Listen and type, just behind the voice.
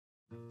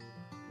Today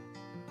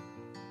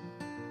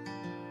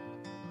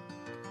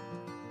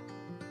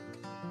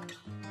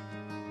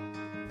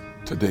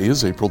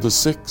is April the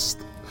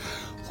 6th.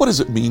 What does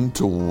it mean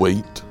to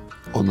wait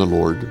on the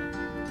Lord?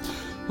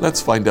 Let's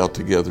find out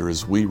together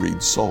as we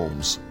read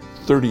Psalms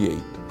 38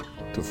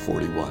 to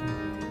 41.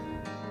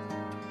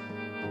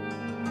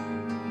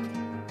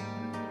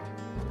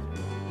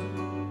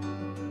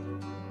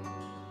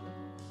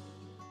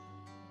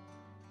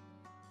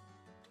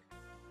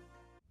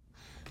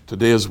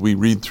 Today, as we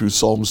read through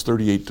Psalms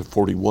 38 to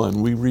 41,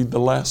 we read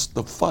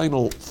the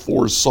final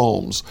four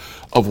Psalms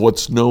of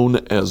what's known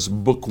as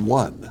Book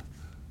 1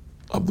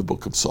 of the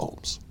Book of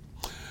Psalms.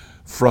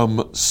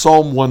 From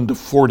Psalm 1 to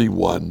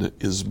 41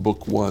 is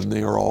Book 1.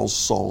 They are all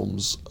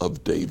Psalms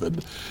of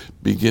David.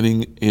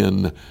 Beginning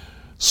in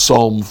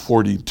Psalm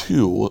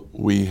 42,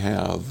 we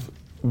have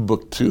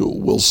Book 2.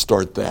 We'll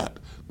start that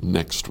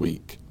next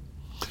week.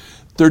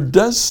 There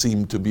does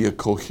seem to be a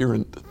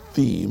coherent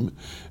theme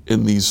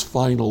in these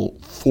final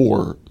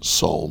four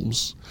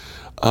Psalms.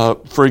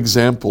 For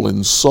example,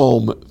 in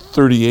Psalm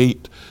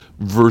 38,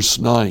 verse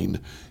 9,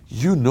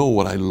 "You know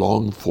what I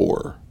long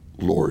for,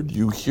 Lord.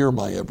 You hear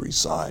my every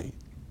sigh."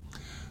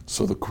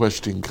 So the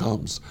question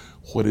comes,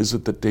 what is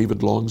it that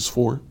David longs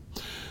for?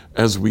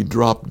 As we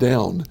drop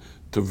down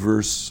to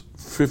verse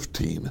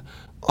 15,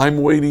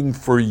 "I'm waiting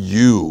for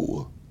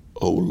you,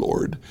 O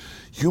Lord.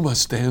 You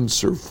must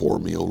answer for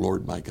me, O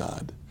Lord my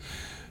God."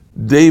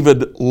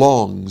 David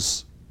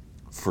longs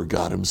for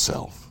God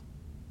himself.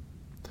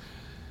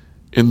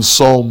 In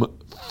Psalm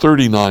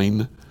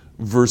 39,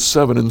 verse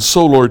 7, "And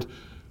so, Lord,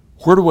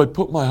 where do I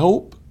put my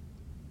hope?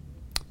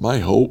 My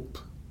hope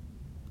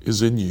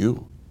is in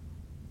you."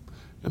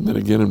 And then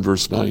again in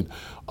verse 9,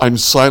 "I'm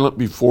silent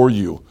before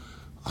you.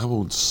 I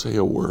won't say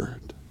a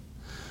word."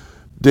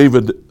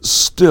 David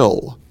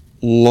still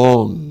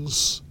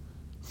longs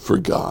for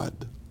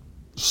God.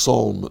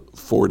 Psalm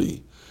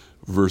 40,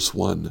 verse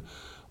 1,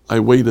 "I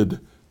waited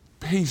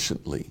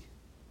patiently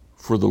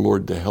for the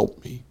Lord to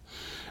help me.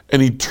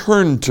 And he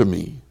turned to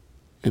me,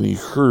 and he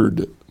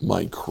heard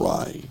my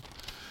cry."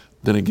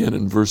 Then again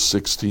in verse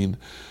 16,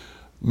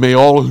 "May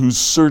all who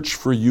search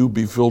for you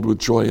be filled with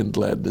joy and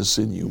gladness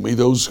in you. May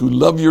those who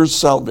love your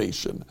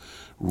salvation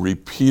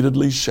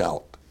repeatedly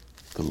shout,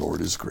 'The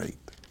Lord is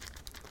great.'"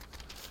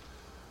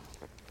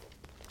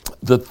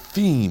 The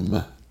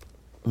theme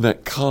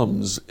that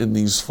comes in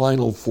these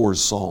final four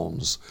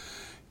Psalms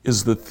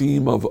is the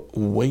theme of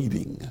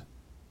waiting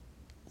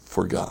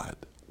for God,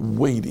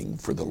 waiting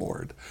for the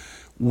Lord.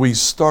 We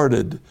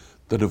started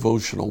the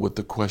devotional with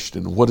the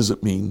question, what does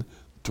it mean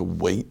to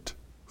wait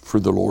for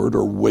the Lord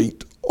or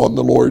wait on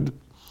the Lord?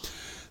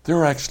 There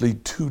are actually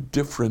two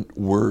different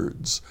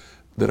words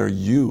that are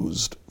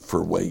used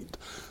for wait.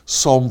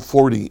 Psalm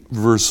 40,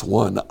 verse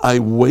 1, "I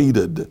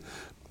waited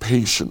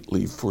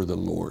patiently for the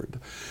Lord."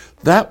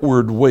 That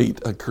word wait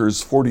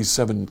occurs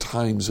 47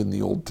 times in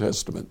the Old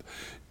Testament.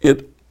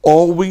 It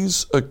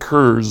always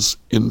occurs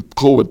in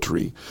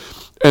poetry,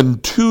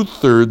 and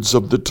 2/3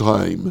 of the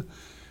time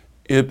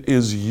it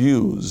is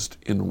used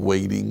in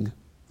waiting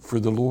for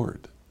the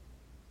Lord.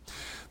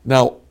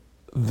 Now,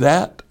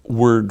 that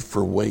word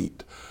for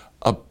wait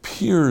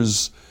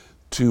appears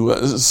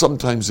to,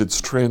 sometimes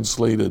it's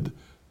translated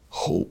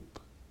hope,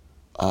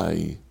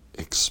 I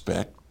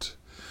expect.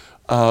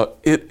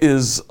 It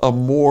is a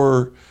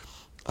more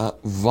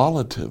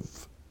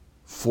volitive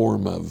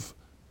form of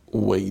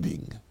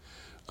waiting.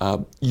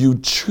 You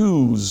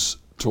choose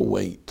to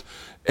wait.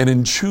 And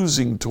in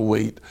choosing to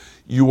wait,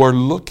 you are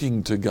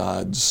looking to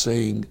God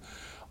saying,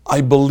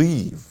 "I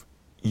believe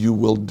you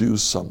will do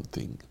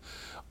something.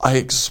 I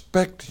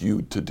expect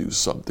you to do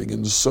something.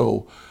 And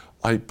so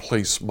I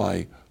place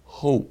my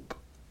hope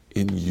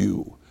in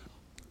you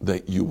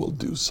that you will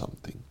do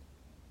something."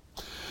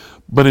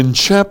 But in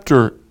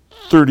chapter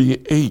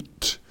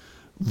 38,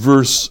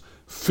 verse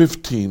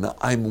 15,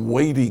 "I'm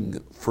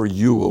waiting for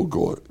you, O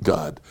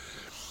God."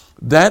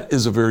 That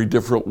is a very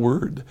different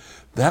word.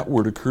 That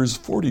word occurs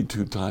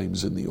 42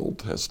 times in the Old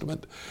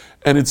Testament,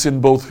 and it's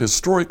in both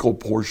historical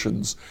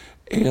portions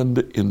and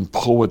in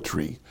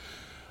poetry.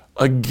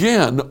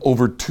 Again,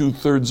 over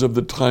 2/3 of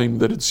the time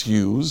that it's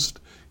used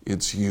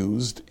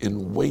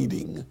in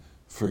waiting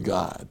for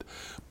God.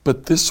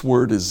 But this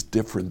word is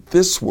different.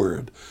 This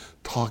word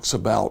talks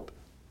about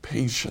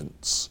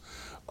patience,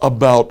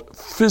 about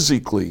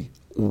physically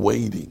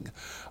waiting,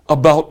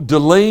 about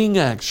delaying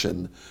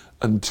action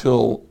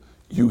until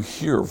you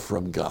hear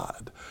from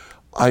God.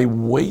 I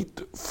wait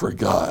for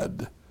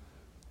God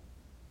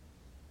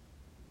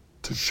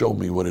to show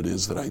me what it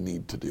is that I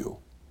need to do.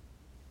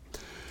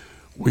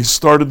 We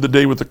started the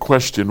day with the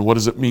question, what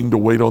does it mean to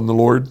wait on the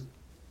Lord?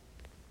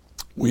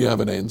 We have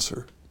an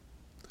answer.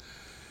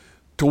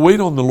 To wait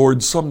on the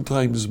Lord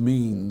sometimes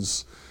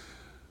means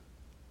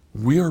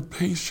we are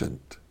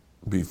patient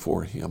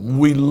before Him.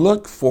 We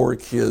look for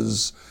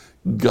His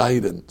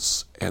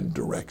guidance and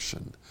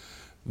direction.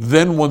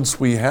 Then once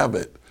we have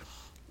it,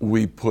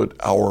 we put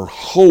our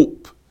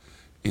hope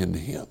in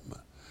Him,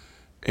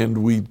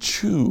 and we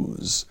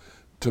choose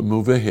to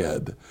move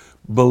ahead,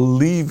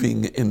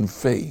 believing in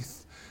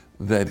faith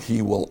that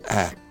He will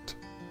act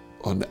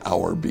on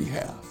our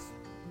behalf.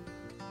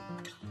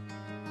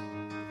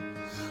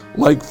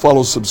 Like,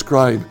 follow,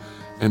 subscribe,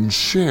 and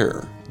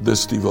share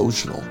this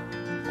devotional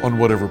on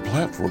whatever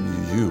platform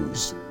you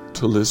use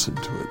to listen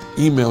to it.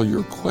 Email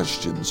your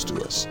questions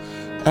to us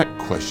at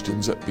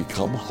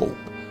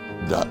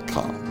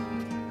questions@becomehope.com.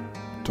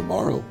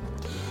 Tomorrow,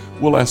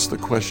 we'll ask the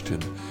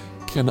question,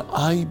 can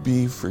I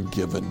be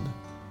forgiven